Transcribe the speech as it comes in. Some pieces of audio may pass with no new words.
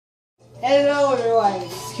Hello everyone,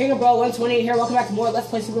 it's King of Brawl 128 here. Welcome back to more Let's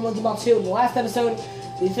Play Super Monkey Ball 2. In the last episode,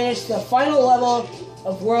 we finished the final level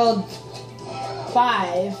of World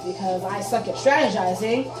 5 because I suck at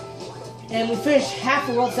strategizing. And we finished half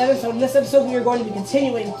of World 7, so in this episode we are going to be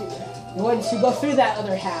continuing. We're going to go through that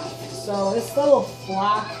other half. So this little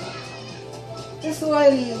flock, this one,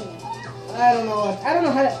 I don't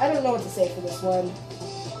know what to say for this one.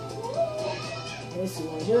 Basically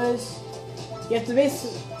what I do is, you have to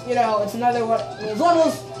basically, it's another one of those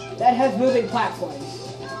levels that has moving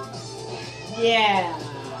platforms. Yeah.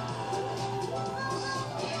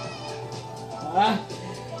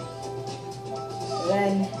 And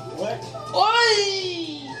then, what?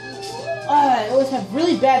 Oi! I always have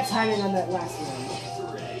really bad timing on that last one.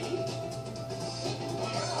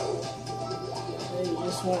 So you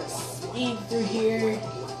just want to speed through here,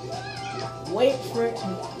 wait for it to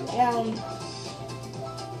come down.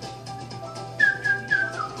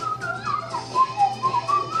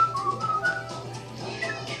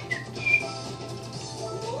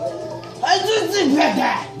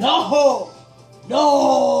 No!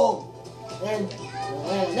 No! And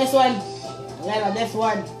this one, and then on this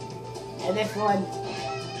one, and this one,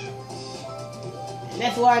 and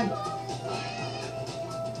this one.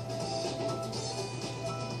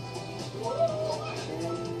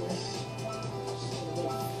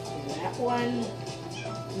 And that one.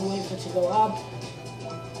 Wait for it to go up.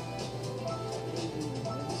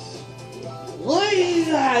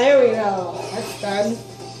 There we go. That's done.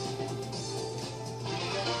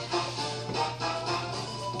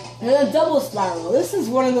 And then double spiral. This is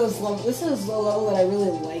one of those levels. This is a level that I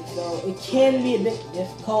really like, though. It can be a bit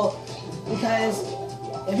difficult because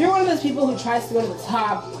if you're one of those people who tries to go to the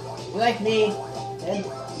top, like me, then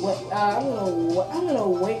I'm gonna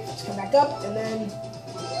wait to come back up, and then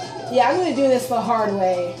I'm gonna do this the hard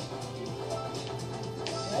way.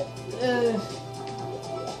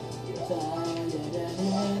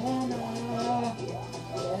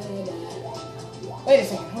 Wait a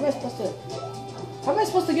second. How am I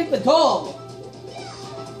supposed to get the goal?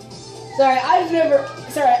 Sorry,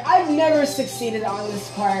 I've never succeeded on this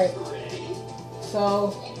part.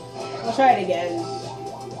 So, I'll try it again.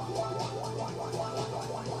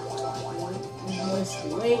 Let's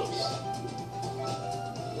wait.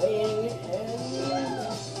 Waiting and...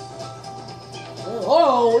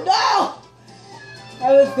 Oh, no! I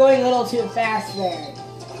was going a little too fast there.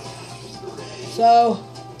 So,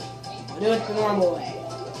 I'll do it the normal way.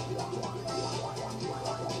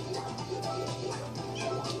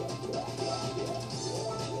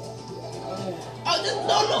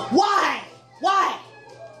 No! Why? Why?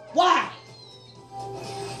 Why?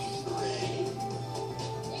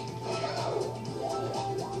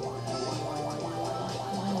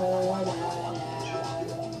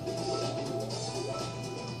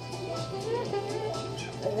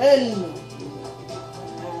 And then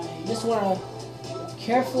you just want to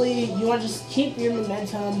carefully. You want to just keep your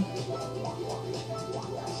momentum,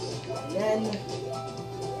 and then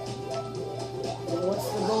what's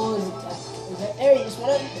the goal? Is that there? You just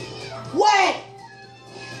want to... What?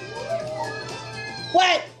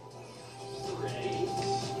 What?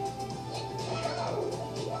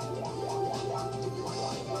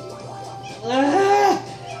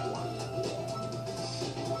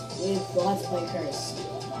 With the Let's Play curse.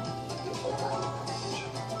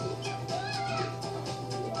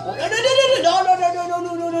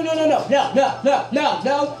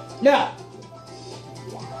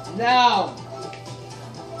 No.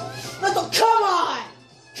 Come on!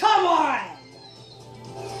 Come on!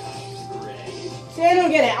 See, I don't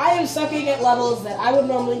get it. I am sucking at levels that I would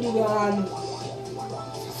normally do on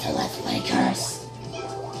the Let's Play curse.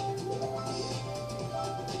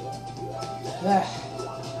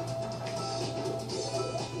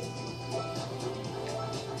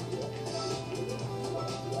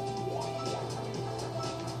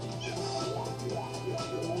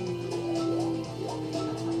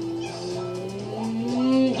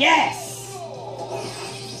 Yes!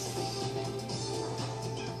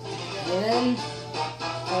 And,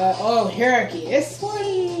 oh, hierarchy. This one,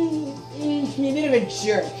 he's a bit of a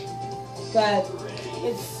jerk. But,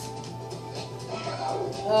 it's,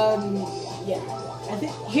 yeah. I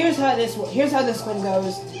think, here's how this one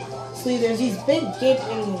goes. See, there's these big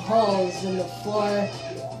gaping holes in the floor,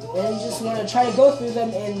 and you just want to try to go through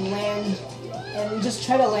them and just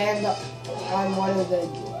try to land on one of the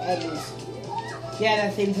edges. Yeah,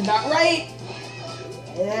 that seems about right.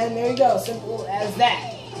 And there you go, simple as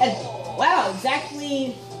that. And wow,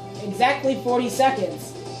 exactly 40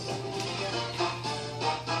 seconds.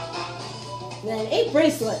 And then 8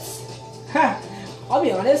 bracelets. Ha! I'll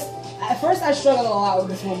be honest, At first I struggled a lot with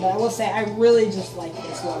this one, but I will say I really just like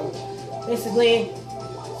this one. Basically,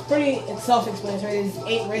 it's self-explanatory. There's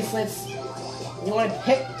 8 bracelets. You want to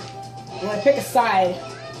pick a side.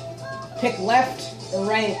 Pick left or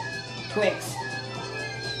right Twix.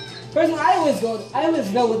 Personally, I always go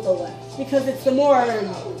with the left because it's the more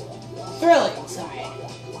thrilling side.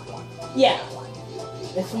 Yeah,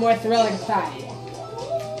 it's the more thrilling side.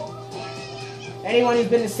 Anyone who's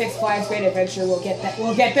been to Six Flags Great Adventure will get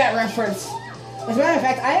that reference. As a matter of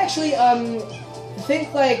fact, I actually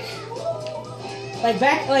think like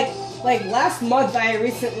last month I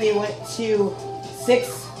recently went to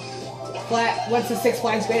Six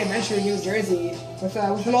Flags Great Adventure in New Jersey with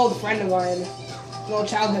an old friend of mine, an old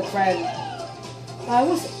childhood friend. It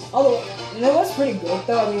was pretty good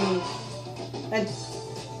though. I mean,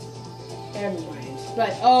 never mind.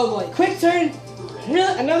 But oh boy, quick turn.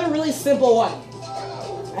 Another really simple one.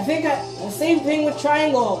 I think the same thing with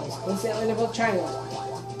triangles. Coincidentally, they're both triangles.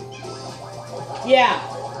 Yeah.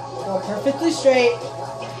 Go perfectly straight.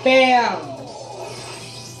 Bam.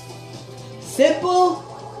 Simple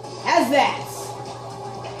as that.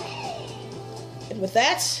 And with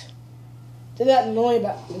that, did that in only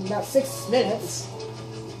about 6 minutes.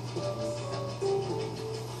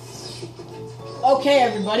 Okay,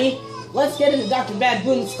 everybody. Let's get into Dr.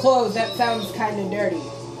 BAD-BOON's clothes. That sounds kind of dirty.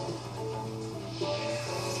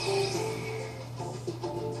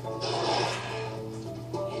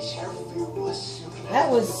 That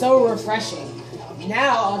was so refreshing.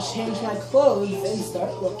 Now I'll change my clothes and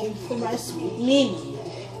start looking for my sweet Mimi.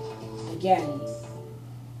 Again.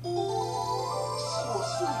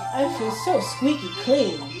 I feel so squeaky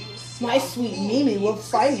clean. My sweet Mimi will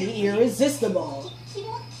find me irresistible.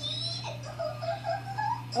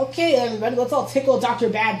 Okay, everybody, let's all tickle Dr.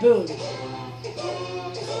 BAD-BOON.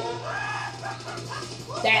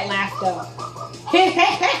 That laugh, though.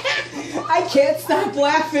 I can't stop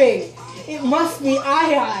laughing. It must be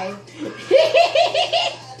I.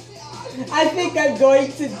 I think I'm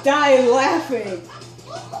going to die laughing.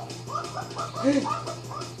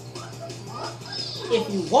 If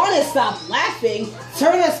you want to stop laughing,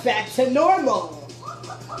 turn us back to normal.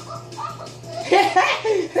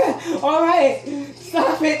 Alright,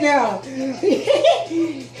 stop it now.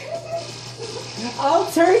 I'll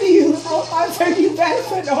turn you back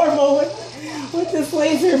to normal with this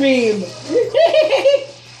laser beam.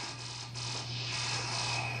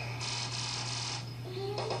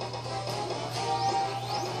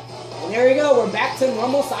 And there we go, we're back to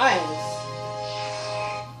normal size.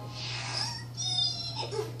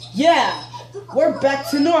 Yeah, we're back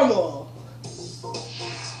to normal.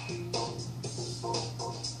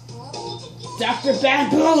 Dr.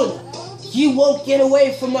 BAD-BOON, you won't get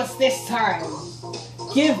away from us this time.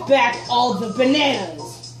 Give back all the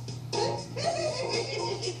bananas.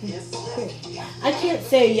 I can't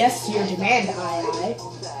say yes to your demand, I.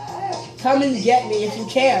 Come and get me if you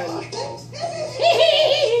can.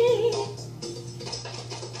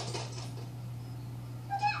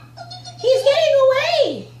 He's getting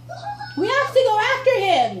away! We have to go after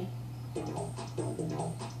him!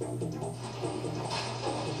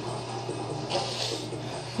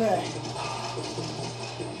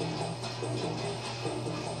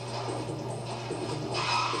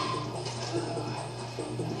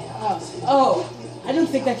 Oh, I don't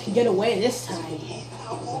think I can get away this time.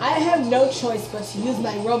 I have no choice but to use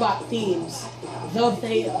my robot thieves, though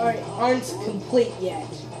they aren't complete yet.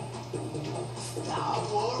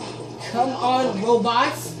 Come on,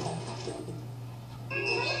 robots!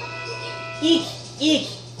 Eek, eek,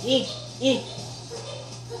 eek, eek.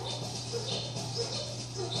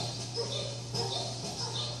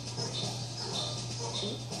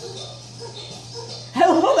 I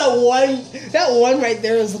love that one right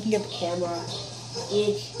there is looking at the camera.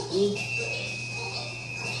 Eek, eek.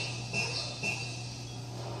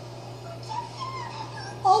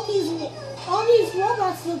 All these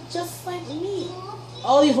robots look just like me.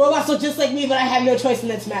 All these robots look just like me, but I have no choice in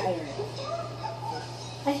this matter.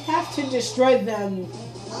 I have to destroy them.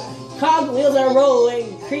 Cogwheels are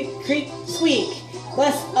rolling. Creak, creak, squeak.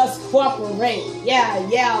 Let us cooperate. Yeah,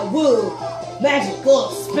 yeah, woo.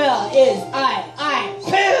 Magical spell is I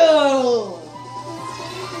poo!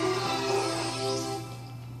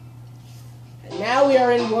 And now we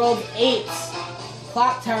are in World 8,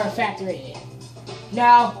 Clock Tower Factory.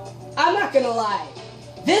 Now, I'm not gonna lie.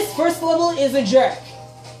 This first level is a jerk.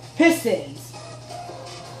 Pistons.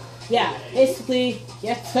 Yeah, basically, you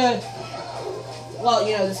have to... Well,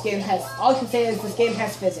 you know, this game has... All I can say is this game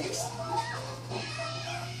has physics.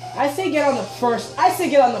 I say get on the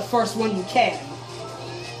first one you can.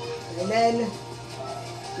 And then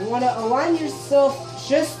you want to align yourself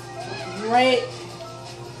just right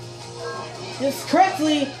just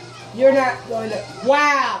correctly, you're not going to.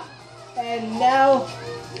 Wow! And now.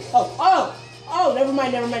 Oh, never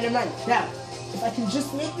mind. Now, if I can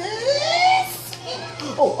just make this.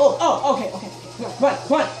 Okay.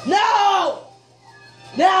 Come on. No!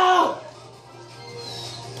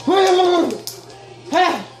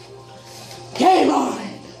 Game on!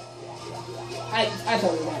 I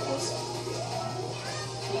totally got this.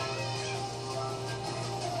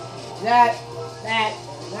 That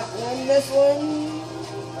one, this one.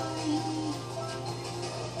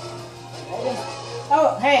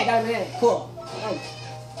 Oh, hey, I got a minute. Cool.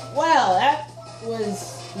 Well, that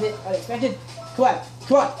was a bit unexpected. Come on.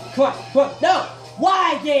 No!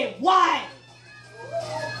 Why, game? Why?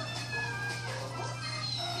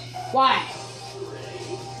 I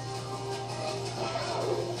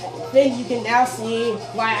think you can now see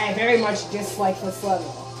why I very much dislike this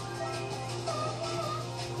level.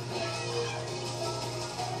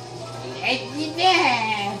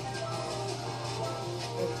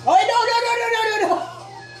 Oh, no!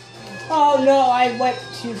 Oh no, I went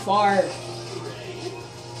too far.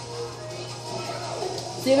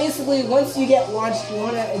 So basically, once you get launched, you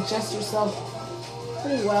want to adjust yourself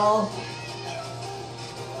pretty well.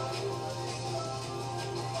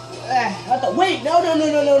 Wait, no.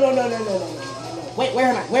 Wait, where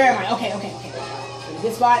am I? Okay. In a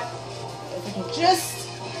good spot. If I can just.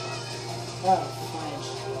 Oh, fudge.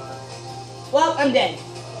 Well, I'm dead.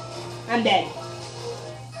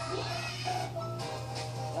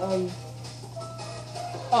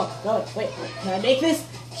 Oh, no, wait. Can I make this?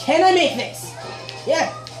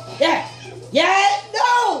 Yeah.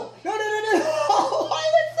 No! I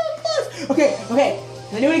went so close. Okay.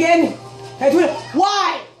 Can I do it again?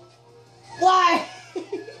 Why?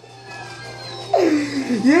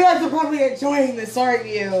 You guys are probably enjoying this, aren't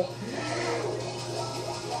you?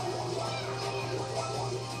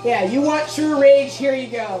 Yeah, you want true rage? Here you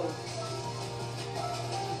go.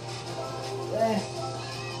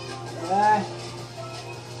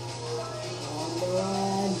 Come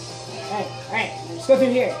on. Alright. Just go through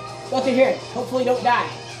here. Hopefully don't die.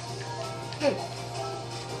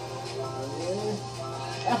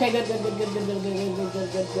 Okay, good.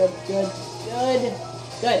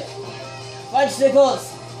 Fudgesicles!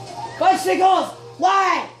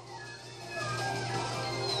 Why?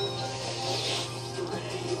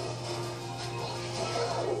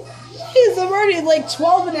 Jeez, I'm already at like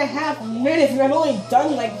 12 and a half minutes and I've only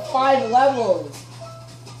done like 5 levels.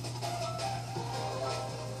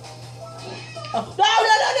 Oh, no!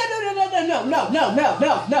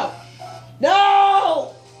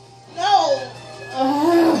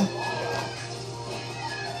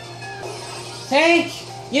 Thank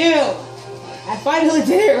you! I finally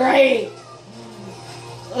did it right!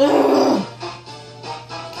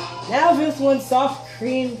 Now this one's soft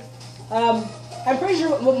cream. I'm pretty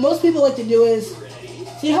sure what most people like to do is,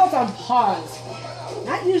 see how it's on pause.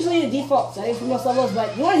 Not usually the default setting for most levels,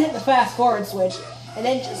 but you want to hit the fast forward switch and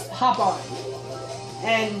then just hop on.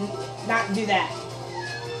 And not do that.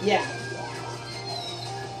 Yeah.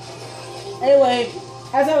 Anyway,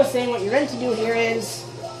 as I was saying, what you're meant to do here is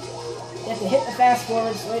you have to hit the fast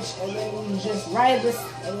forward switch and then you just ride this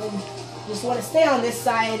and then you just want to stay on this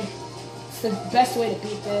side. It's the best way to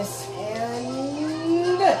beat this.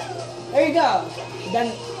 And there you go.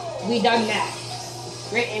 We done that.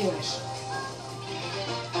 Great English.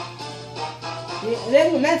 And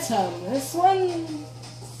then momentum. This one,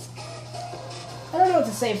 I don't know what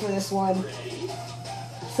to say for this one.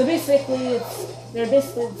 So basically,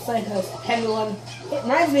 it's like a pendulum. It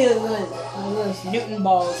reminds me of those Newton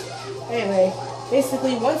balls. Anyway,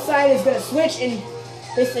 basically one side is gonna switch and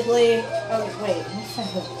basically, wait,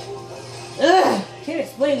 what's that? Can't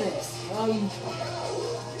explain this.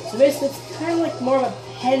 So basically, it's kind of like more of a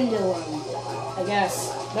pendulum, I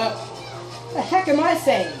guess. But what the heck am I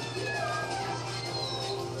saying?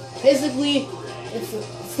 Basically, it's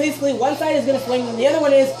basically one side is going to swing, and the other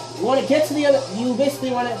one is you want to get to the other. You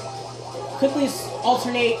basically want to quickly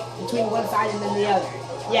alternate between one side and then the other.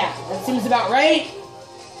 Yeah, that seems about right.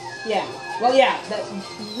 Yeah. Well, yeah,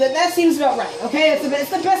 that seems about right. Okay, it's the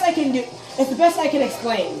best I can do. It's the best I can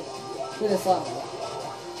explain for this level.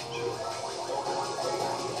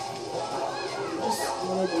 Just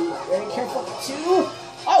want to be very careful too.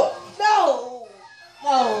 Oh no!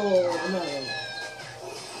 Oh no!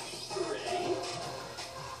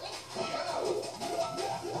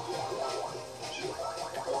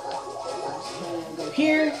 Go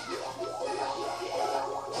here.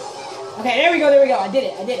 Okay, there we go. I did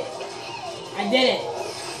it.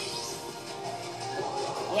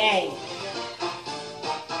 Yay.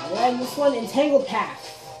 And then this one, Entangled Path.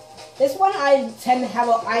 This one I tend to have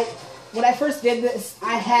when I first did this,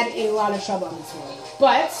 I had a lot of trouble on this one.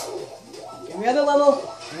 But every other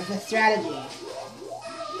level, there's a strategy.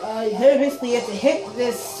 Basically, you have to hit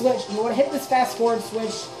this switch. You want to hit this fast forward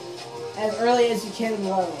switch as early as you can in the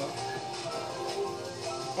level.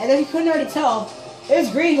 And if you couldn't already tell, there's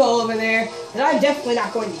green gold over there that I'm definitely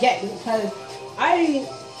not going to get because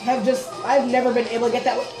I've never been able to get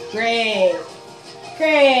that one. Great.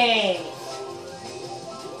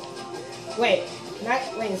 Wait,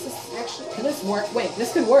 is this actually, can this work? Wait,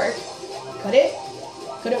 this could work. Could it?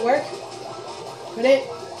 Could it work? Could it?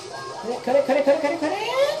 Could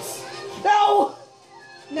it? No!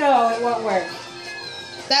 No, it won't work.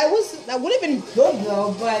 That would have been good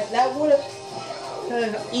though, but that would have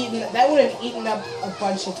eaten up a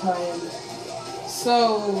bunch of time.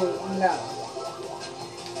 So no.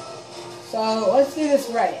 So let's do this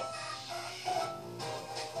right.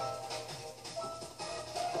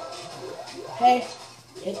 Okay,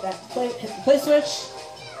 hit the play switch,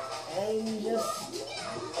 and you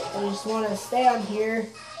just want to stay on here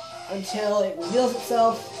until it reveals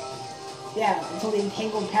itself. Yeah, until the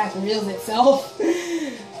entangled path reveals itself.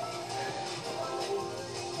 And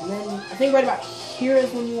then I think right about here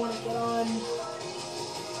is when you want to get on.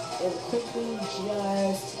 And quickly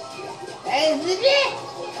and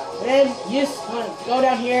then you just want to go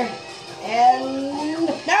down here and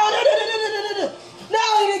no,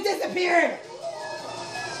 it disappeared!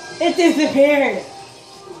 It disappeared!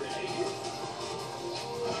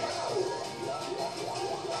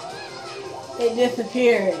 It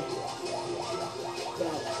disappeared.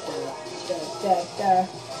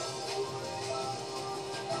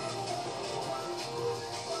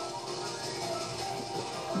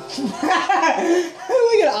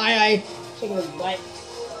 Look at I shaking his butt.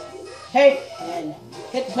 Hey, and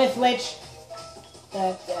hit the play switch. And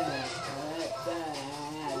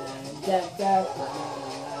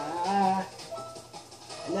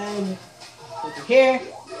then over here,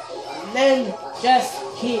 and then just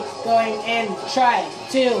keep going and try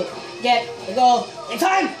to get the goal in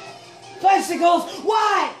time. Bicycles,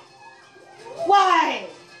 why? Why?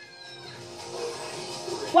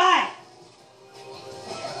 Why?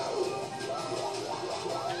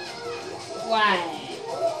 Why?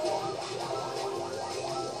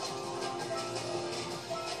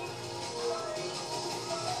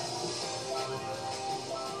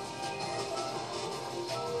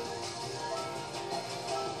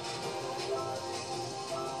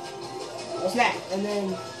 What's that? And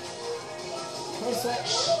then play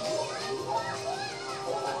switch.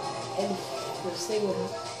 And this thing will.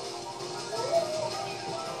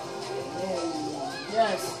 And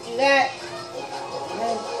just do that. And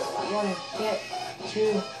then you want to get to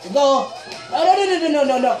the goal.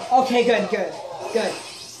 Oh, no. Okay, good.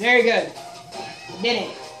 Very good. Did it.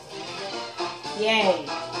 Yay.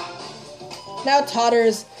 Now,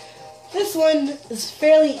 Todders. This one is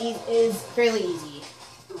fairly easy.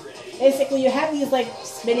 Basically, you have these like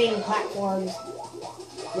spinning platforms.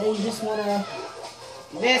 Then you just wanna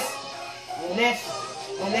do this, and this,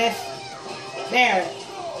 and this. There.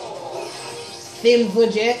 Seems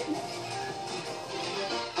legit.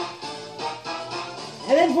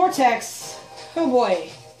 And then Vortex. Oh boy.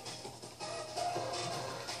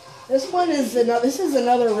 This is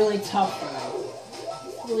another really tough one.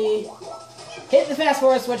 Really hit the fast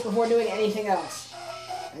forward switch before doing anything else.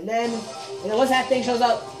 And then once that thing shows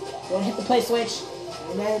up, you want to hit the play switch,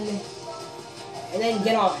 and then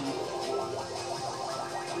get on.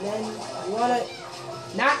 And then you want to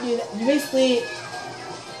not do that. You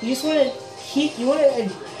just want to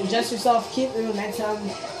adjust yourself, keep the momentum.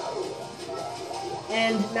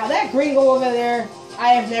 And now that green goal over there,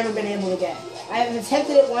 I have never been able to get. I have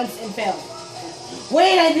attempted it once and failed.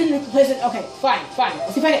 Wait, I didn't hit the play switch. Okay, fine.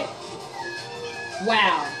 Let's see if I get it.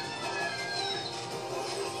 Wow.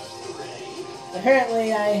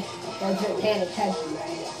 Apparently, I wasn't paying attention,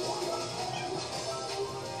 right?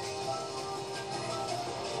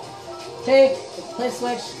 Take the play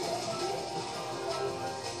switch.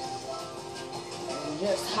 And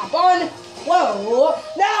just hop on. Whoa!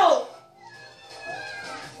 No!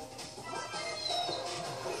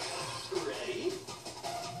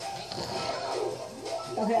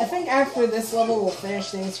 Okay, I think after this level, we'll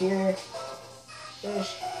finish things here.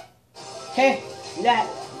 Finish. Okay, do that.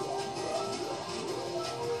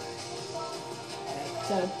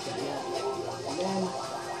 And then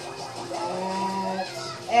that,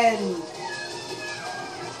 and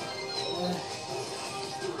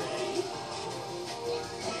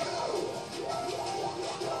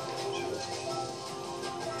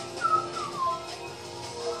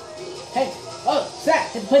hey, oh,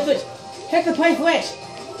 snap, hit the play switch, hit the play switch,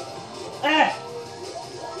 Ah!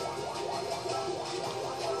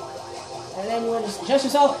 And then you want to just adjust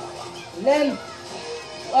yourself, and then,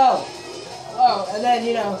 and then,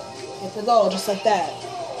 you know, get the goal just like that.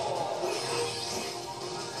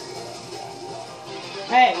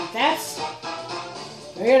 Alright,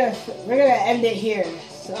 we're gonna end it here.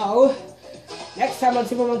 So, next time on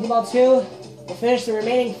Super Monkey Ball 2, we'll finish the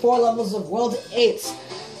remaining 4 levels of World 8. So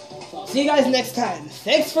I'll see you guys next time.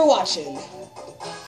 Thanks for watching.